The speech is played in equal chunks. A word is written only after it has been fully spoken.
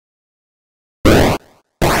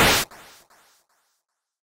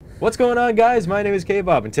What's going on, guys? My name is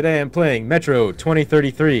Kbob, and today I'm playing Metro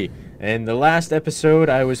 2033. In the last episode,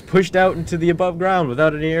 I was pushed out into the above ground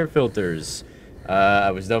without any air filters.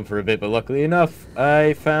 I was dumb for a bit, but luckily enough,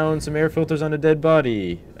 I found some air filters on a dead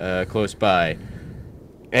body close by.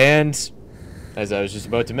 And, as I was just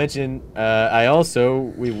about to mention,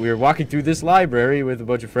 we were walking through this library with a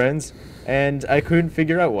bunch of friends, and I couldn't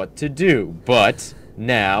figure out what to do. But,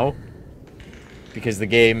 now, because the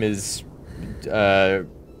game is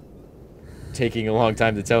taking a long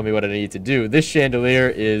time to tell me what I need to do, this chandelier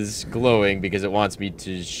is glowing because it wants me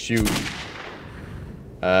to shoot.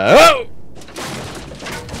 Oh!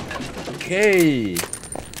 Okay.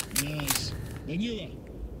 Nice.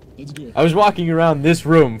 Let's go. I was walking around this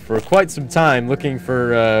room for quite some time looking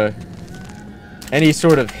for any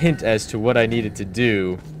sort of hint as to what I needed to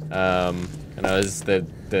do. And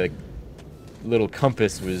the little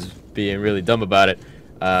compass was being really dumb about it.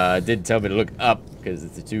 It did tell me to look up because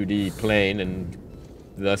it's a 2D plane and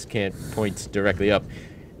thus can't point directly up.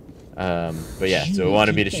 But yeah, so it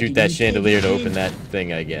wanted me to shoot that chandelier to open that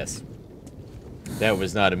thing, I guess. That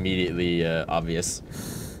was not immediately obvious.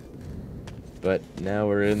 But now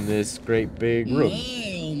we're in this great big room.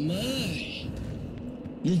 My, oh my.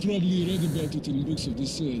 You've probably read about it in books of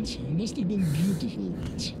descent. It must have been beautiful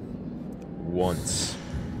once. Once.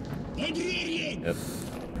 Librarian! Yep.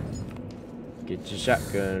 Get your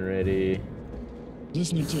shotgun ready.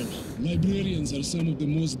 Listener Tom, librarians are some of the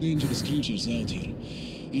most dangerous creatures out here.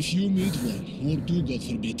 If you meet one, or do, God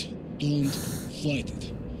forbid, don't fight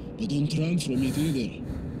it. But don't run from it either.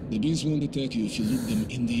 The beast won't attack you if you look them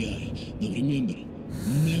in the eye. Now remember,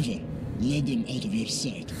 never let them out of your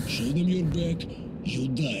sight. Show them your back, you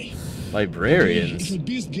die. Librarians? If a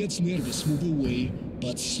beast gets nervous, move away,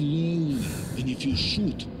 but slowly. And if you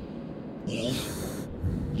shoot, well,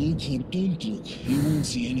 look or don't look, you won't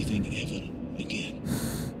see anything ever again.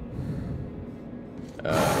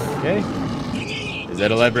 Okay. Is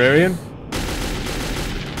that a librarian?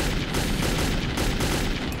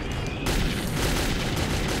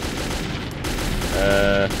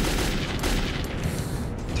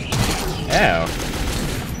 Ow.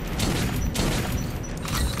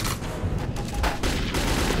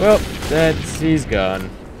 Well, he's gone.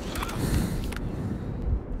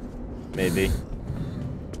 Maybe.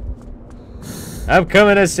 I'm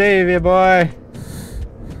coming to save you, boy.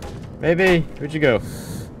 Maybe. Where'd you go?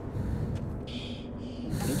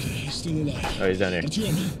 Okay, he's still alive. Oh, he's down here.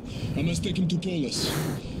 Artyom, I must take him to Polis.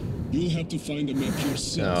 You'll have to find a map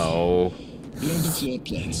yourself. No. Here are the floor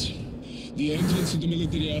plans. The entrance to the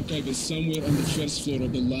military archive is somewhere on the first floor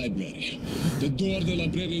of the library. The door the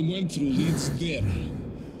librarian went through leads there.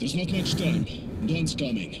 There's not much time. Dawn's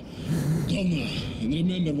coming. Go now, and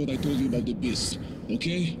remember what I told you about the beast,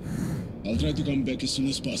 okay? I'll try to come back as soon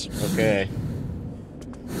as possible. Okay.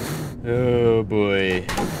 Oh boy.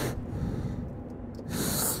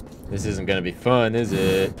 This isn't gonna be fun, is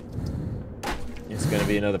it? It's gonna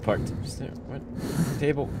be another part. What?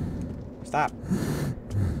 Table. Stop.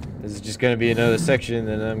 This is just gonna be another section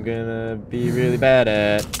that I'm gonna be really bad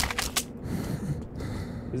at.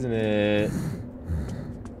 Isn't it?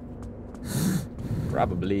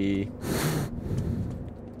 Probably.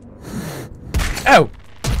 Ow!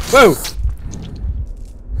 Whoa!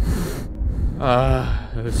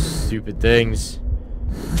 Those stupid things.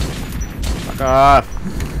 Fuck off.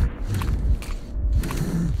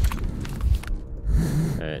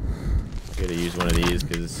 Alright. Gotta use one of these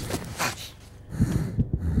because.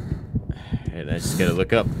 And I just gotta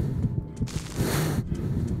look up.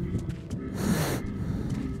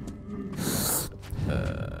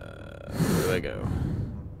 Where do I go?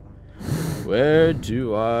 Where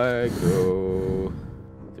do I go?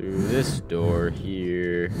 Through this door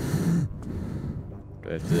here. Do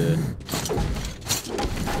I have to...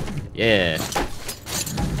 Yeah.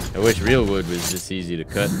 I wish real wood was this easy to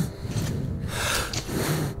cut.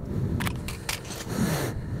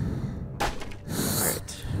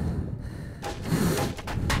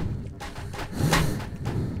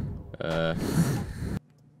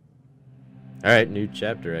 Alright, new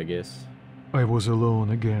chapter, I guess. I was alone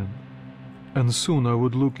again, and soon I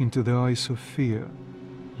would look into the eyes of fear,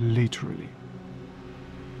 literally.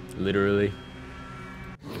 Literally?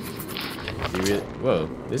 Whoa,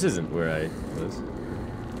 this isn't where I was.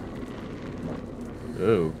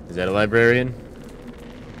 Oh, is that a librarian?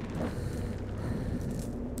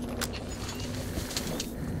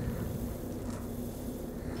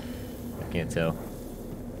 I can't tell.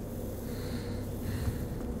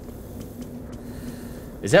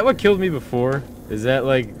 Is that what killed me before? Is that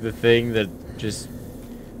like the thing that just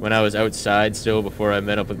when I was outside still before I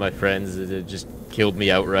met up with my friends, it just killed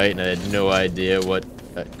me outright and I had no idea what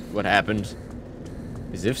what happened?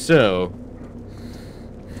 Because if so,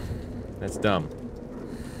 that's dumb.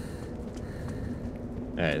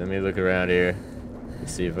 Alright, let me look around here.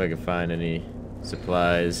 Let's see if I can find any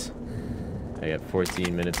supplies. I got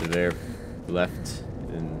 14 minutes of air left,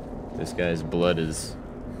 and this guy's blood is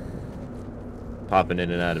popping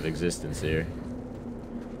in and out of existence here.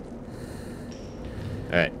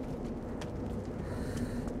 Alright.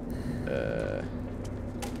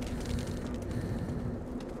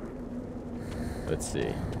 Let's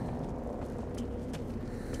see.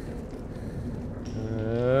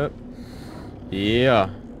 Yeah.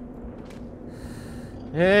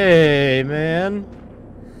 Hey, man.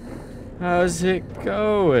 How's it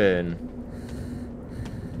going?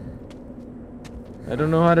 I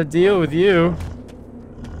don't know how to deal with you.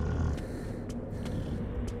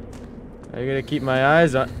 I gotta keep my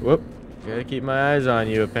eyes on. Whoop. Gotta keep my eyes on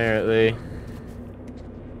you, apparently.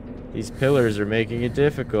 These pillars are making it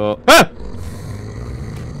difficult. Ah!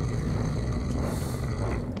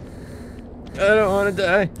 I don't want to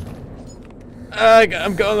die.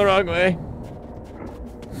 I'm going the wrong way.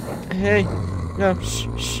 Hey. No. Shh.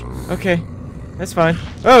 Shh. Okay. That's fine.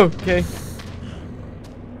 Oh, okay.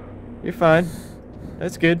 You're fine.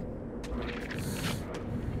 That's good.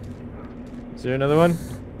 Is there another one?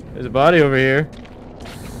 There's a body over here.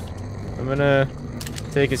 I'm gonna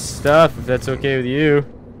take his stuff if that's okay with you.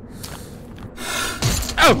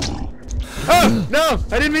 Oh! Oh! No!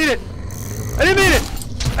 I didn't mean it! I didn't mean it!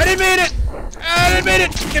 I didn't mean it! I didn't mean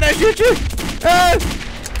it! Can I shoot you?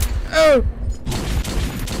 Oh!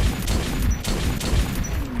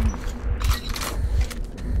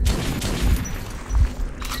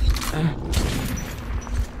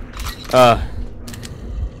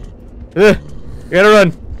 I gotta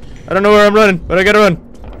run. I don't know where I'm running, but I gotta run.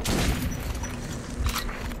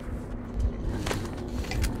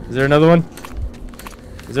 Is there another one?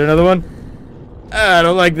 Is there another one? I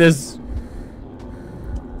don't like this.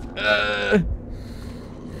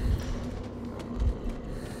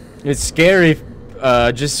 It's scary,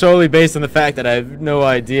 just solely based on the fact that I have no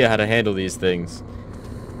idea how to handle these things.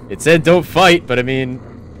 It said don't fight, but I mean,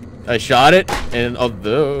 I shot it, and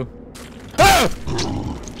although... Oh!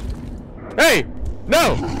 Hey!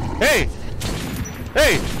 No! Hey!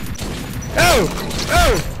 Hey! Oh!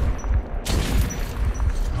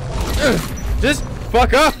 Oh! Just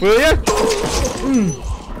fuck off, will ya?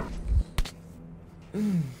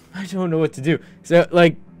 I don't know what to do. So,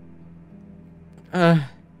 like...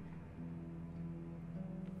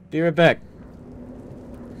 Be right back.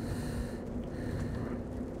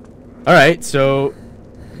 Alright, so...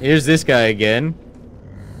 Here's this guy again.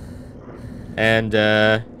 And,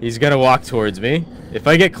 he's gonna walk towards me. If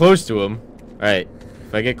I get close to him... Alright,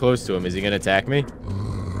 if I get close to him, is he gonna attack me?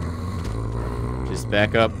 Just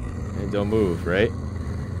back up and don't move, right?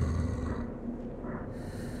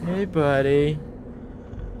 Hey, buddy.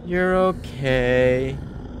 You're okay.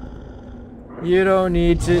 You don't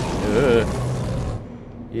need to...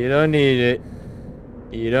 You don't need it.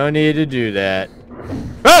 You don't need to do that.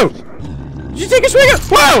 Oh! Did you take a swing?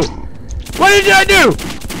 Whoa! What did I do?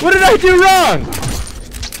 What did I do wrong?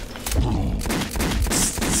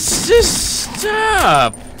 Just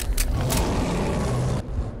stop.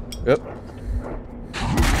 Yep.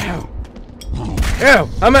 Ow. Ow.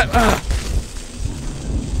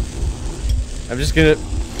 I'm just gonna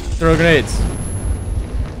throw grenades.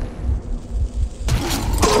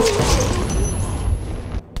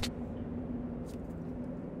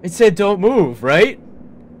 It said don't move, right?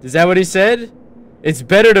 Is that what he said? It's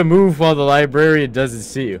better to move while the librarian doesn't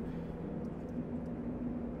see you.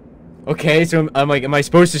 Okay, so I'm like, am I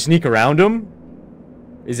supposed to sneak around him?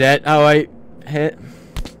 Is that how I hit?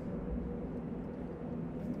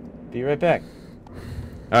 Be right back.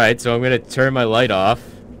 Alright, so I'm gonna turn my light off.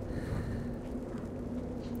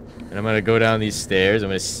 And I'm gonna go down these stairs. I'm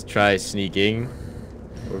gonna try sneaking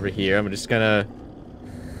over here. I'm just gonna...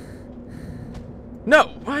 No!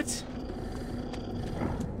 What?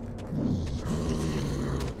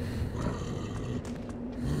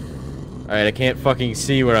 Alright, I can't fucking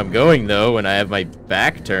see where I'm going, though, when I have my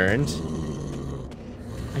back turned.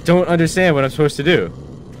 I don't understand what I'm supposed to do.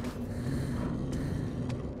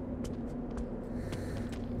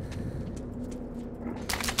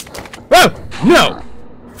 Oh! No!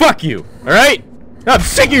 Fuck you! Alright? I'm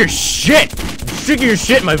sick of your shit! I'm sick of your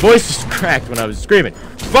shit! My voice just cracked when I was screaming.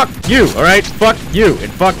 Fuck you! Alright? Fuck you!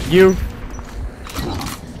 And fuck you!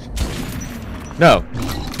 No.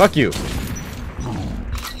 Fuck you.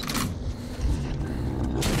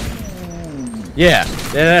 Yeah.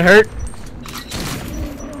 Did that hurt?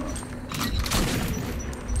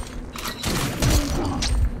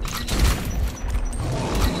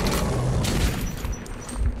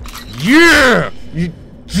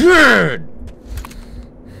 Dude!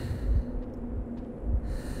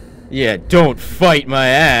 Yeah, don't fight my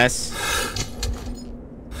ass.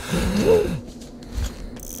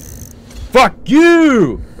 Fuck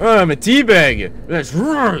you! Oh, I'm a teabagger. That's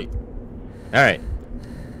right. Alright.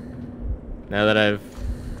 Now that I've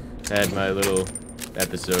had my little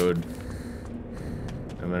episode,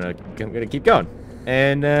 I'm gonna keep going.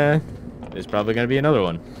 And there's probably gonna be another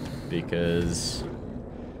one. Because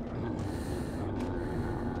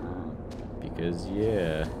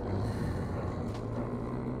yeah.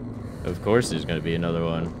 Of course there's gonna be another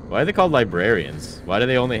one. Why are they called librarians? Why do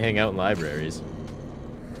they only hang out in libraries?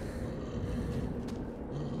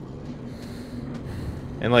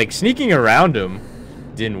 And like sneaking around them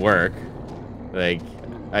didn't work. Like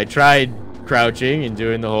I tried crouching and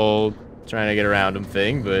doing the whole trying to get around them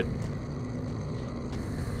thing, but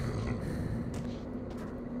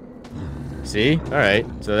see? Alright,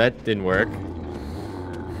 so that didn't work.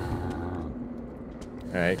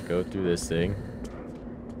 Alright, go through this thing.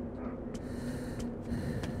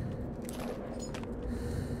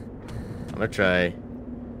 I'm gonna try.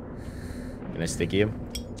 Can I sticky him?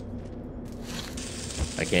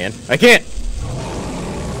 I can. I can't!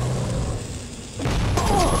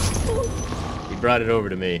 He brought it over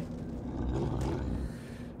to me.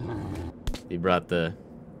 He brought the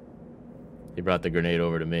grenade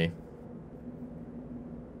over to me.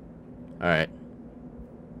 Alright.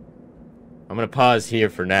 I'm gonna pause here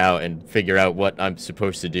for now and figure out what I'm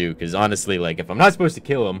supposed to do, because honestly, like, if I'm not supposed to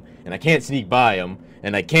kill them, and I can't sneak by them,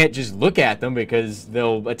 and I can't just look at them because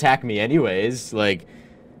they'll attack me anyways, like,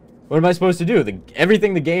 what am I supposed to do?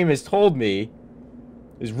 Everything the game has told me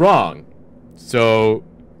is wrong. So,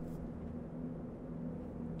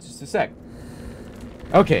 just a sec.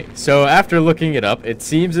 Okay, so after looking it up, it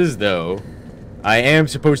seems as though I am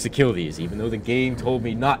supposed to kill these, even though the game told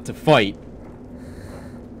me not to fight.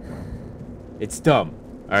 It's dumb.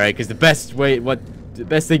 Alright, because the best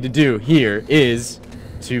thing to do here is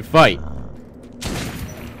to fight.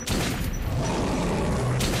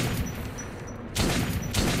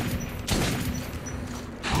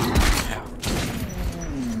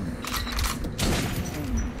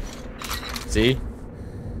 See?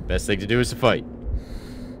 Best thing to do is to fight.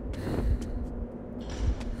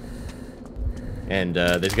 And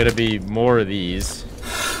there's gonna be more of these.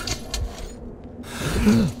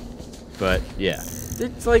 But yeah,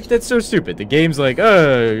 it's like, that's so stupid. The game's like,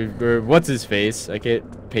 what's his face? I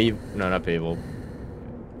can't pay. No, not Pavel.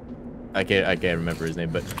 I can't remember his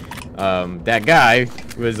name. But that guy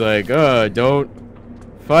was like, don't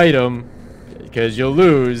fight him because you'll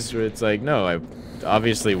lose. It's like, no, I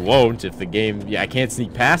obviously won't if the game. Yeah, I can't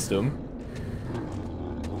sneak past him.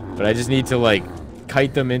 But I just need to like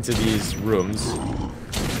kite them into these rooms.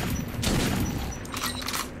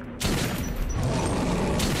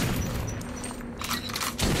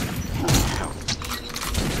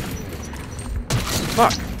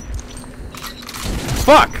 Fuck.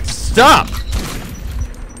 Fuck! Stop!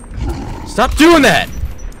 Stop doing that!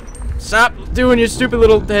 Stop doing your stupid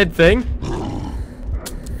little head thing.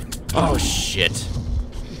 Oh, shit.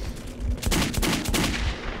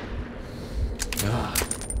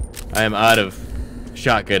 I am out of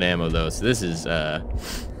shotgun ammo, though, so this is,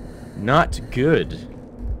 not good.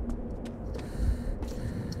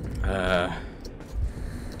 I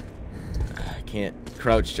can't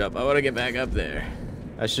crouch jump. I want to get back up there.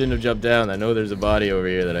 I shouldn't have jumped down. I know there's a body over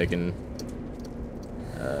here that I can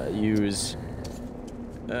use.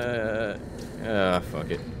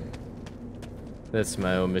 Fuck it. That's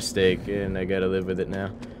my own mistake, and I gotta live with it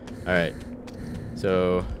now. Alright.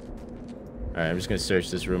 So, alright, I'm just gonna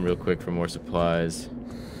search this room real quick for more supplies.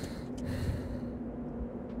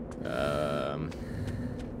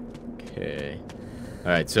 Okay.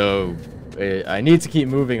 Alright, so I need to keep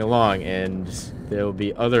moving along, and there will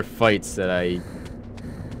be other fights that I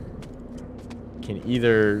can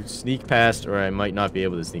either sneak past or I might not be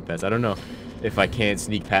able to sneak past. I don't know if I can't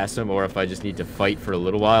sneak past them or if I just need to fight for a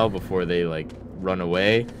little while before they like run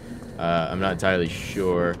away. I'm not entirely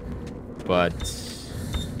sure, but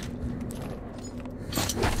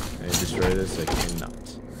can I destroy this? I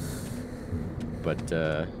cannot. But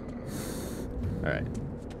alright.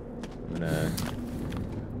 I'm gonna,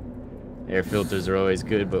 air filters are always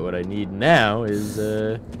good, but what I need now is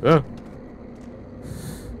oh,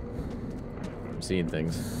 I'm seeing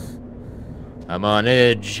things. I'm on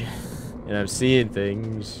edge, and I'm seeing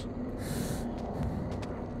things.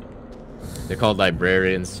 They're called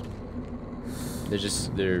librarians.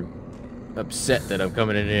 They're upset that I'm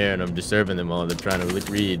coming in here and I'm disturbing them while they're trying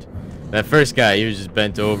to read. That first guy, he was just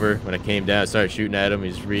bent over. When I came down, I started shooting at him.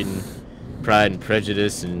 He's reading Pride and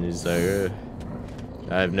Prejudice, and he's like,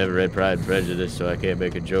 I've never read Pride and Prejudice, so I can't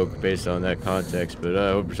make a joke based on that context, but I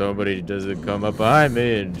hope somebody doesn't come up behind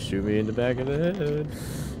me and shoot me in the back of the head.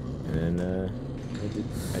 And I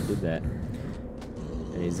did that.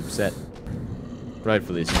 And he's upset.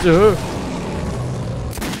 Rightfully so.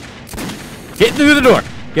 Get through the door!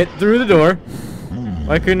 Get through the door!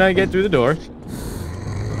 Why couldn't I get through the door?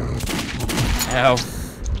 Ow.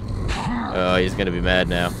 Oh, he's gonna be mad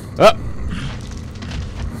now. Oh!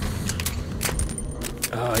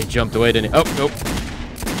 Oh, he jumped away, didn't he? Oh, nope.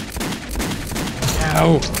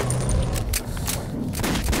 Ow!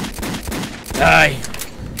 Die!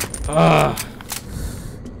 Ah!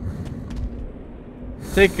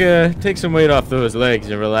 Take some weight off those legs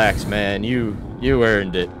and relax, man. You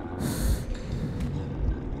earned it.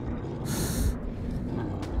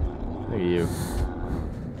 Look at you.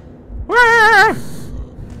 Wah!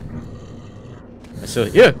 I still,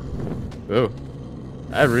 yeah. Oh,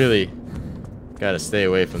 I really gotta stay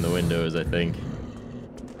away from the windows. I think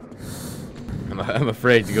I'm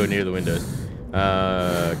afraid to go near the windows.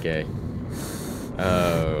 Okay.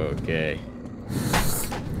 Okay.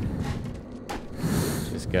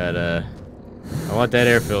 Just gotta. I want that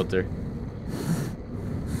air filter.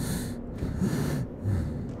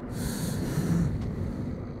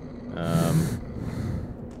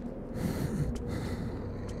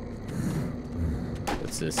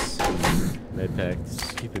 What's this? Med pack.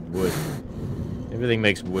 Stupid wood. Everything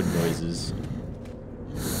makes wood noises.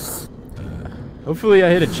 Hopefully I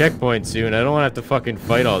hit a checkpoint soon. I don't want to have to fucking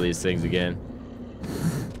fight all these things again.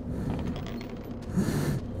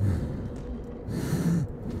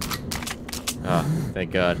 Ah,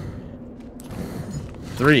 thank God.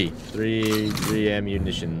 Three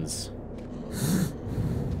ammunitions.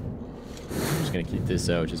 I'm just gonna keep this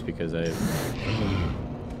out just because I have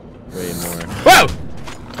way more. Whoa!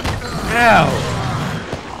 Ow!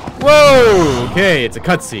 Whoa! Okay, it's a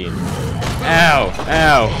cutscene. Ow!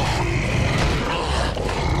 Ow!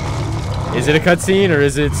 Is it a cutscene or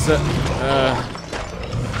is it?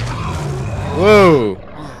 Whoa!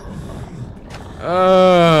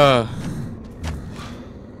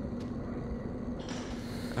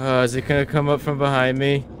 Is it gonna come up from behind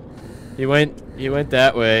me? He went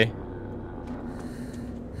that way.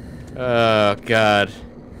 Oh God.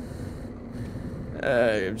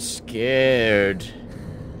 I'm scared.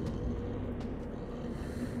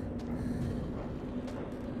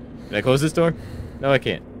 Can I close this door? No, I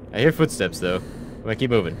can't. I hear footsteps though. I'm gonna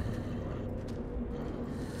keep moving.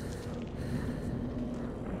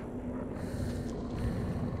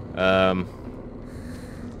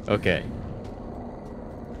 Okay.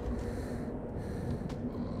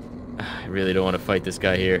 I really don't want to fight this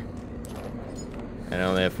guy here. And I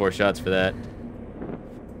only have 4 shots for that.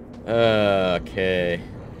 Okay.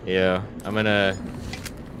 Yeah, I'm gonna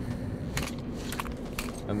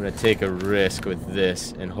take a risk with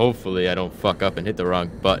this, and hopefully I don't fuck up and hit the wrong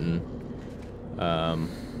button. I'm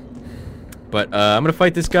gonna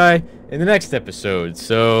fight this guy in the next episode.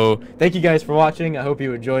 So thank you guys for watching. I hope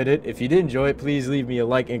you enjoyed it. If you did enjoy it, please leave me a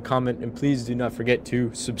like and comment, and please do not forget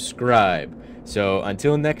to subscribe. So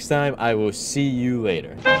until next time, I will see you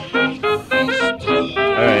later.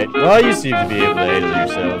 Alright, well, you seem to be able to handle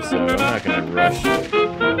yourself, so I'm not gonna rush.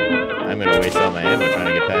 I'm gonna waste all my ammo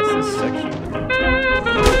trying to get past this section.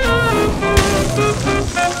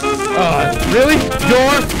 Really?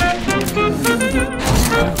 Door?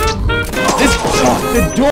 The door